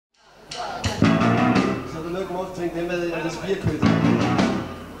trinke det med das Bierköder.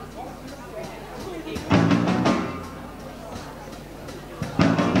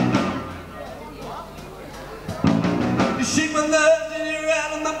 You shake my nerves and you're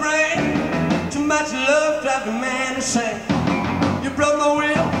out of my brain. Too much love drives a man insane. You broke my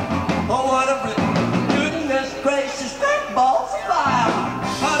will, oh what a break. Goodness gracious, great balls of fire.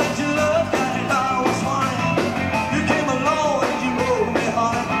 How did you love that it always wanted? You came along and you moved me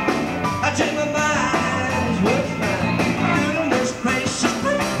hard. I changed my mind and it's worth mine. Goodness gracious,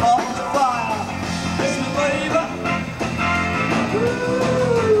 great balls of fire. Kiss me baby. Ooh,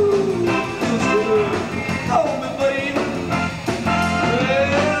 feels good. Hold me baby.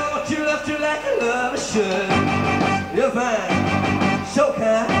 Well, you left you like a lover should. You're fine, so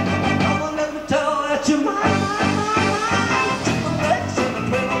kind. I won't let me tell that you're mine. Took my legs and I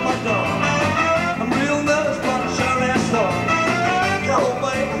put on my door. I'm real nervous, but I'm sure as fuck. Come on,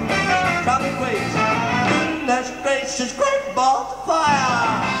 baby, drive me crazy. Goodness gracious, great balls of fire.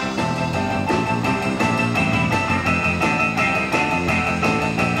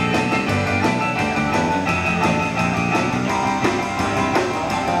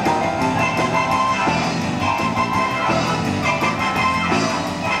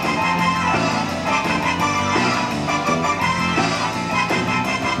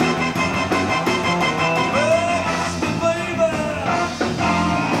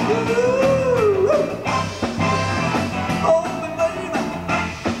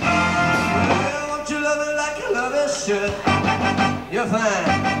 You're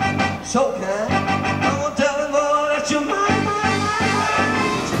fine, so kind. I won't tell them all that you're mine.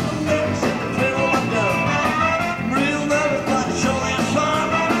 Took my legs and I put on my gun. I'm real nervous, but it's sure is fun.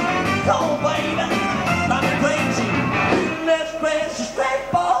 Come on, baby, drive me crazy. Goodness gracious, great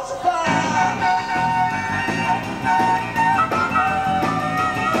balls of fire.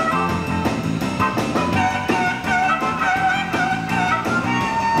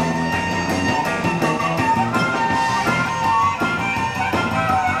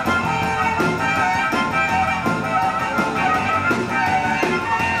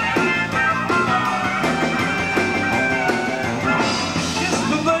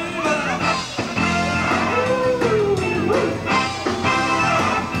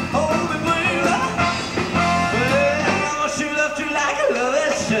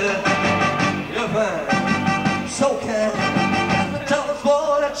 So kind, let me tell us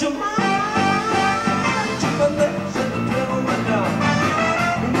all that you're mine. Took my legs and I put on my gun.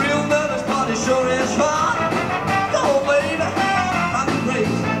 I'm real nervous, but it sure is fun. Go on, baby, I'm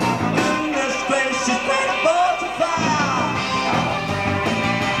crazy. Goodness gracious, great balls of fire.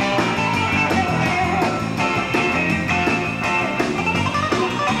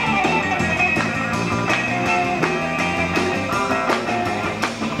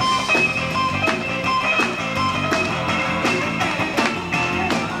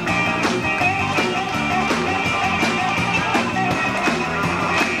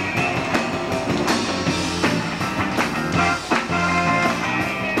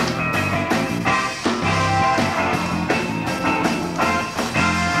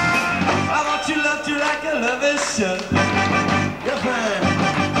 You're fine,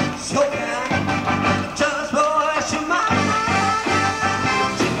 so kind. Tell us more that you're mine.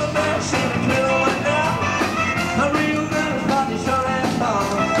 Took my legs and I put on my gun. I'm real nervous, but it's sure as fun.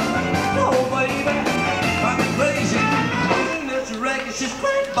 Oh baby, drive me crazy. Goodness gracious,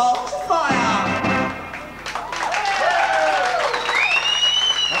 great balls of fire.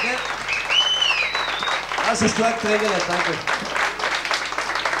 Okay. Also stark trägen, danke.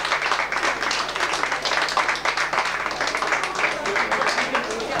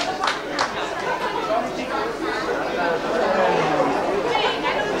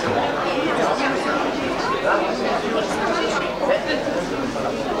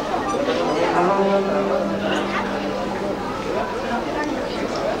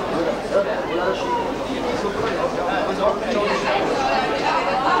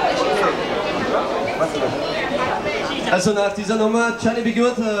 Also nach dieser Nummer, Johnny Be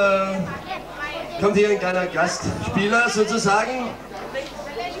Good, kommt hier ein kleiner Gastspieler sozusagen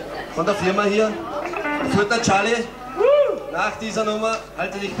von der Firma hier. Führt der Charlie. Nach dieser Nummer,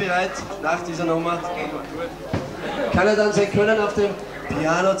 halte dich bereit, nach dieser Nummer kann er dann sein Können auf dem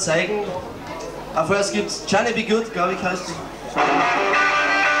Piano zeigen. Aber vorerst gibt es Johnny Be Good, glaube ich heißt es.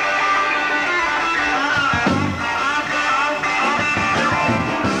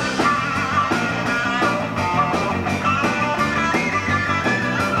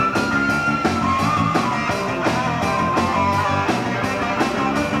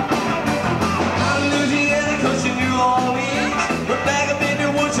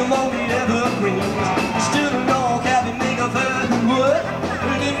 Among the evergreens, still in all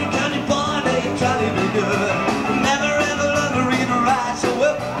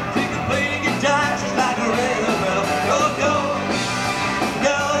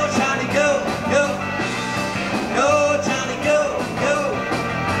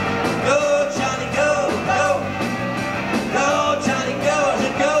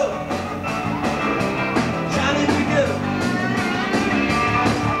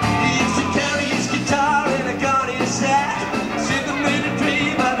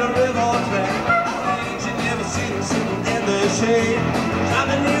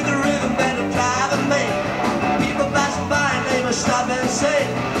say,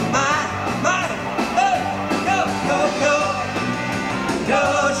 my, hey, go, go, go. Go,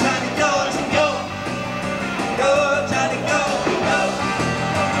 Johnny, go, go. Go, Johnny, go, go.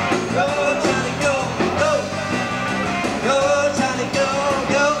 Go, Johnny, go, go. Go, Johnny, go,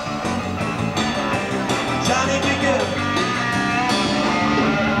 go. Johnny, be good.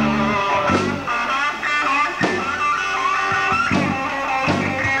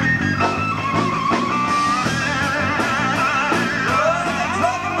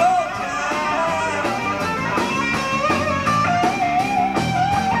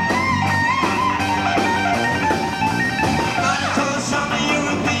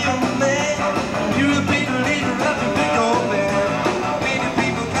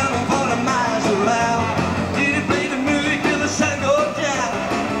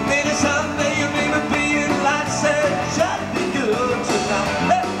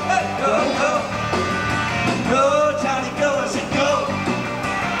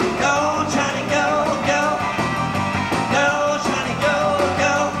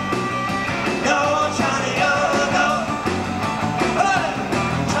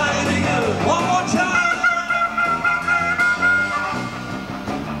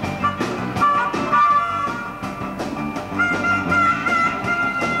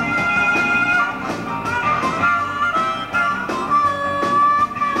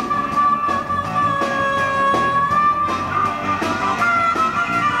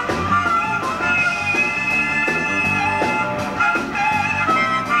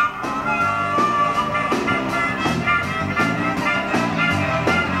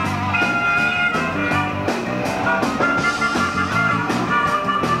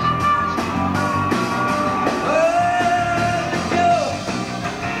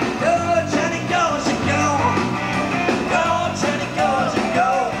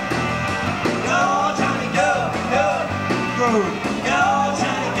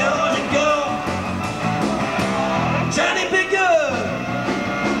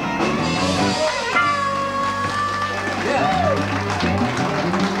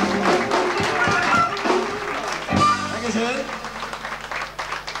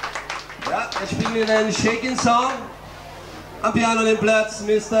 Jetzt spielen wir einen Shakin-Song. Am Piano den Platz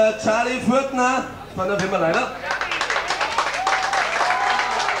Mr. Charlie Furtner von der Firma Leiner.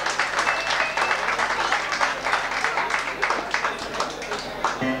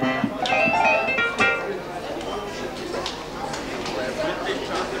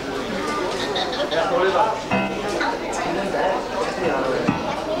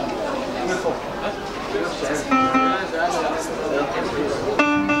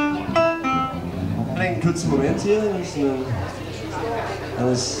 Einen kurzen Moment hier, das ist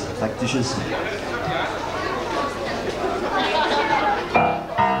alles Praktisches.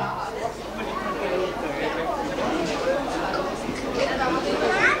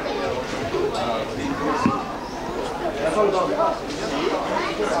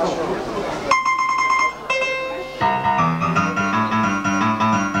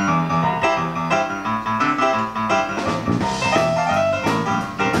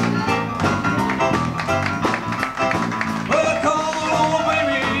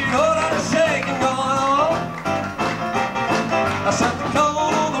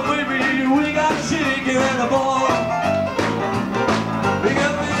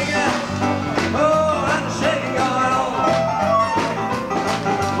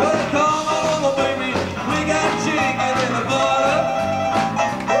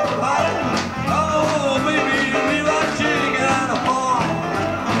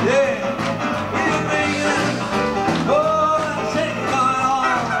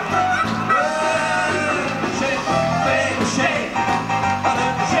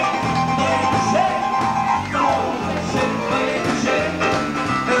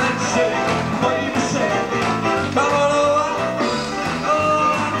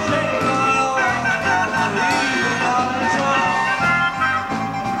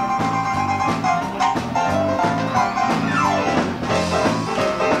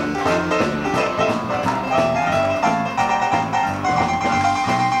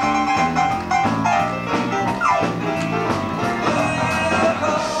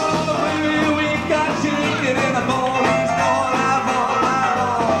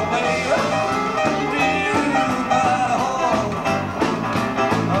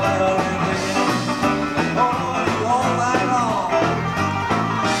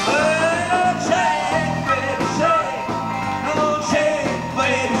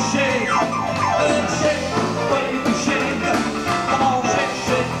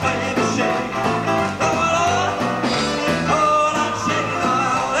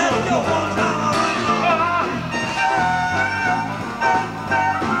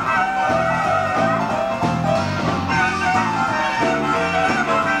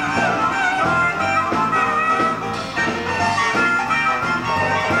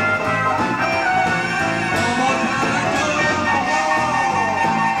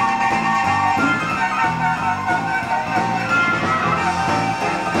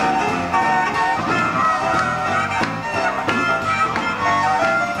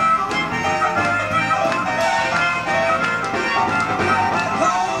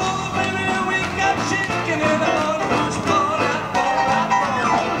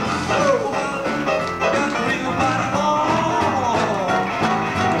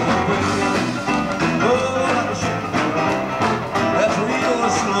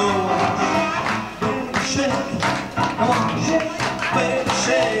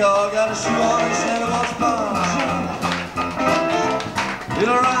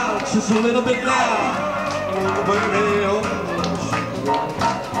 a little bit now.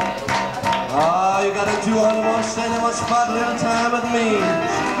 Oh, you gotta do one more stand in one spot, a little time with me.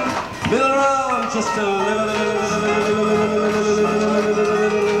 Little round, just a little bit.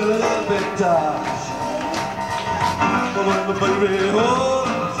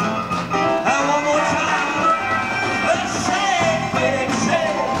 And one more time. Let's shake, baby,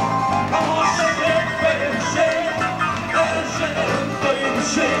 shake. Come on, shake it, baby, shake. Let's shake, baby,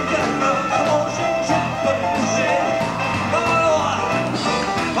 shake. Come on, shake, shake, baby, shake. Come on,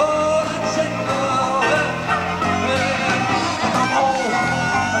 oh, let's shake, come on,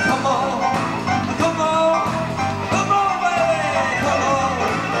 come on, come on, come on, baby, come on,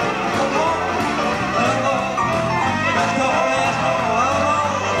 come on, come on, let's go, let's go,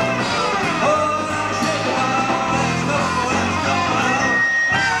 oh, let's shake, let's go, let's go.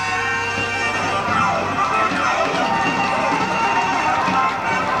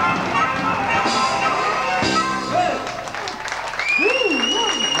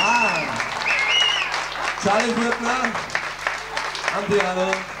 Charlie Brückner am Piano.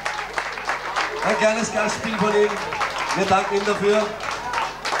 Ein kleines Gastspiel von ihm. Wir danken ihm dafür.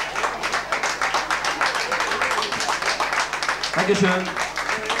 Dankeschön.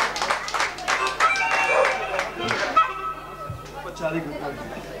 Charlie Brückner.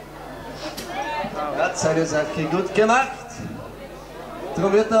 Ja, seine Sache gut gemacht.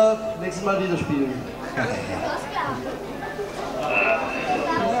 Darum wird er nächstes Mal wieder spielen.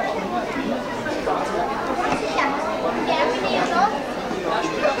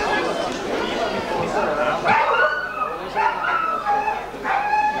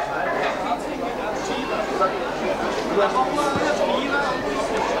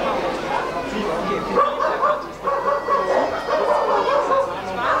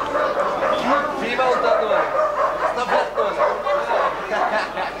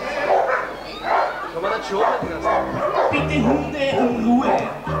 Bitte Hunde um Ruhe.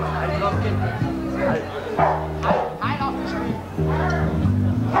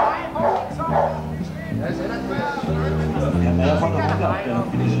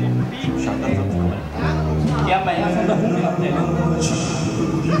 Ja, meiner von der Hundeabteilung.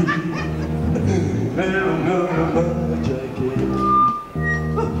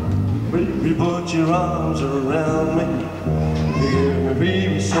 Baby, put your arms around me. You give me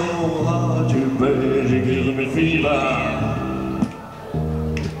fever so hard to bear. You give me fever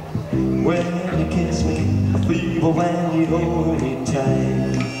when you kiss me, fever when you hold me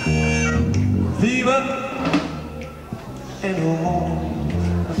tight. Fever in the morning,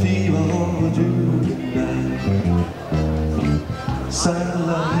 fever all through the night.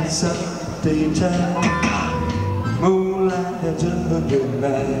 Sunlight, Sunday time, moonlight under the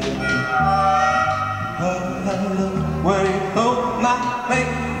night. I love when you hold my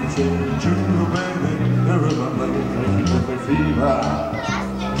face, true baby, you're my fever.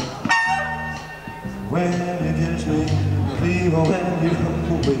 When you kiss me, fever when you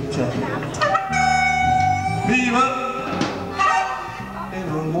hold me tight. Fever in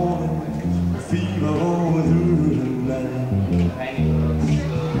the morning, fever all through the night.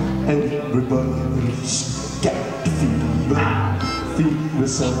 Everybody's got the fever, fever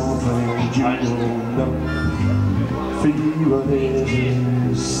something you don't know. Fever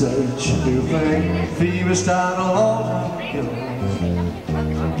is such a new thing, fever started a long time ago.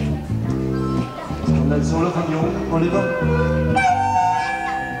 Ein Solo von Jung, Oliver.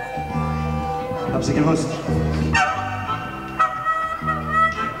 Hab sie gewusst.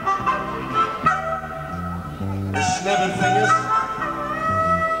 Snapping fingers.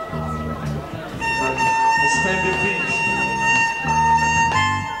 Stamp your feet.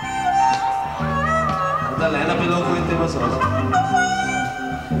 Und der Leiner belohnt mit dem was aus.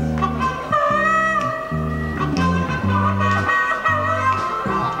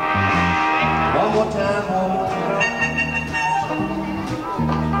 One more time.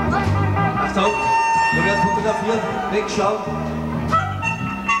 Achtung, wir werden fotografieren, wegschauen.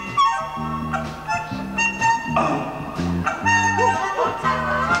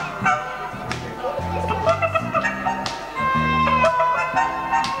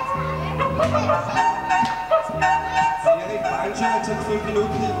 Erik Brancher hat gesagt 5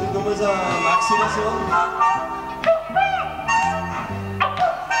 Minuten, die Nummer ist eine Maxi-Version.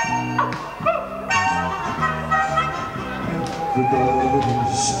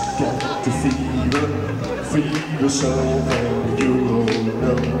 Everybody's got the fever, fever something you don't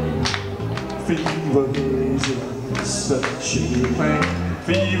know. Fever is such a thing.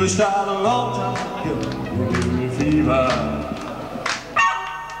 Fever started a long time ago. You give me fever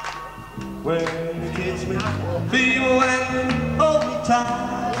when you kiss me. Fever when you hold me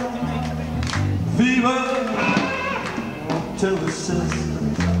tight. fever till the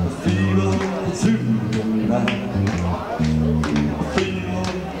system, fever through the night, fever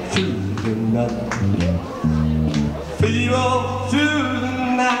through the night, fever through the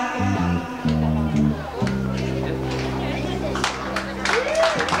night.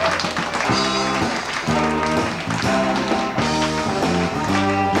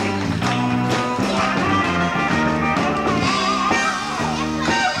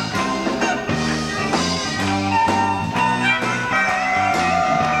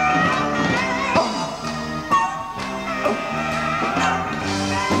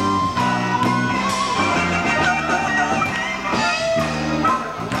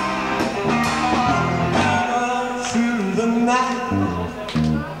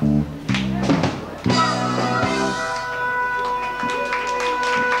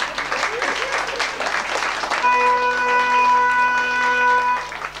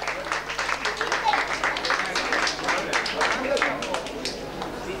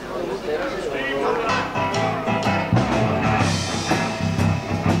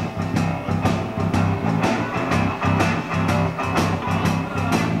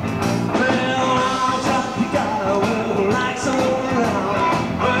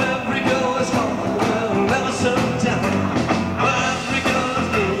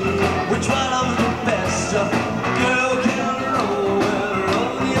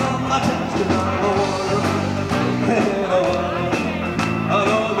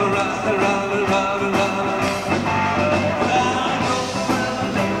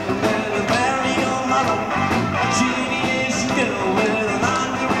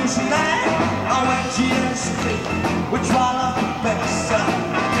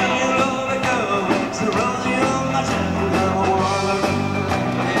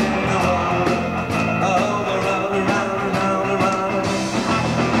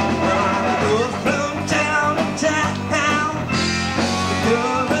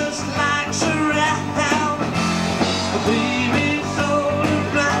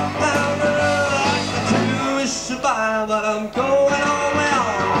 But I'm going on well.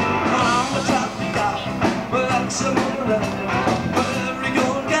 I'm a traffic cop, but that's a motor. But every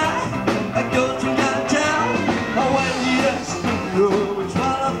good guy that goes from downtown, when he asks me which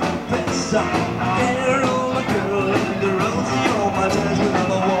one of the best, I can't roll my girl in the rosy on my chest with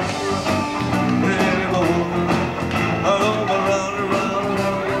another one.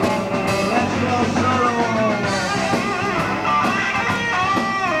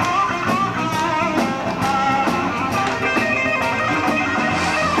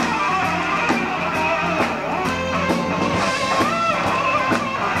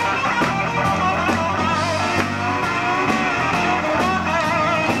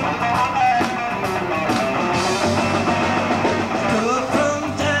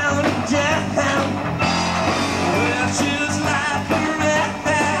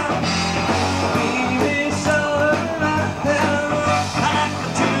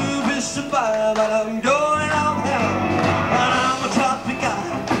 But I'm going on hell, and I'm a traffic guy,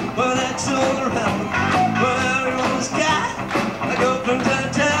 but that's all around. But everyone's got I go from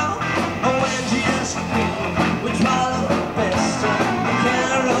downtown, and when she asks me which one of the best, I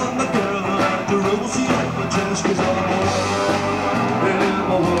can't run my girl like the rosy on my chest, 'cause I'm a woman, I'm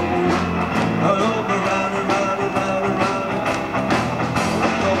a woman. I love her round and round and round and round.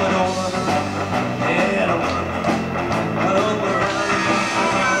 I'm going on, yeah, I love her round.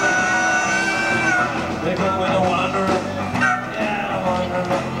 They're going to wander, yeah, wander,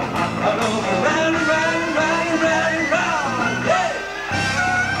 all over, round, round, round, round, round, yeah!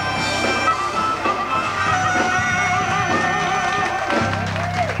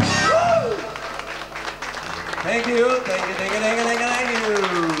 Woo! Thank you, thank you, thank you, thank you, thank you, thank you!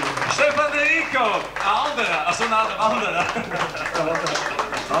 Stefan der Icco, andere, also na, der andere.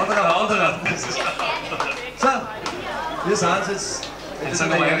 Andere. So, wir sind jetzt. Jetzt sag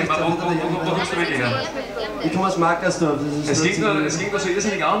mal ehrlich, wo kommst du wirklich her? Ich komme aus Markersdorf. Es klingt nur so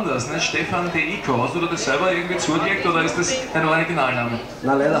irrsinnig anders, ne? Stefan der Icco. Hast du dir das selber irgendwie zugelegt oder ist das dein Originalname?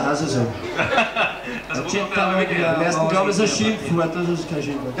 Nein, leider heißt es so. Also wo kommt der Name wirklich her? Am ersten glaube ich ist ein Schimpfwort, das ist kein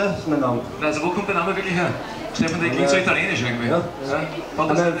Schimpfwort, das ist mein Name. Also wo kommt der Name wirklich her? Stefan der klingt so italienisch irgendwie. Ja.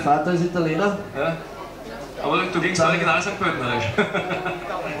 Mein Vater ist Italiener. Ja. Aber du klingst original St. Pöltenerisch.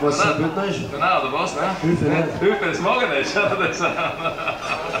 Was St. Pöltenerisch? Nein, oder was? Ne? Hilfe nicht. Hilfe, das mag ich nicht.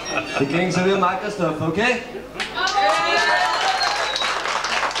 Die klingen so wie Markersdorf, okay?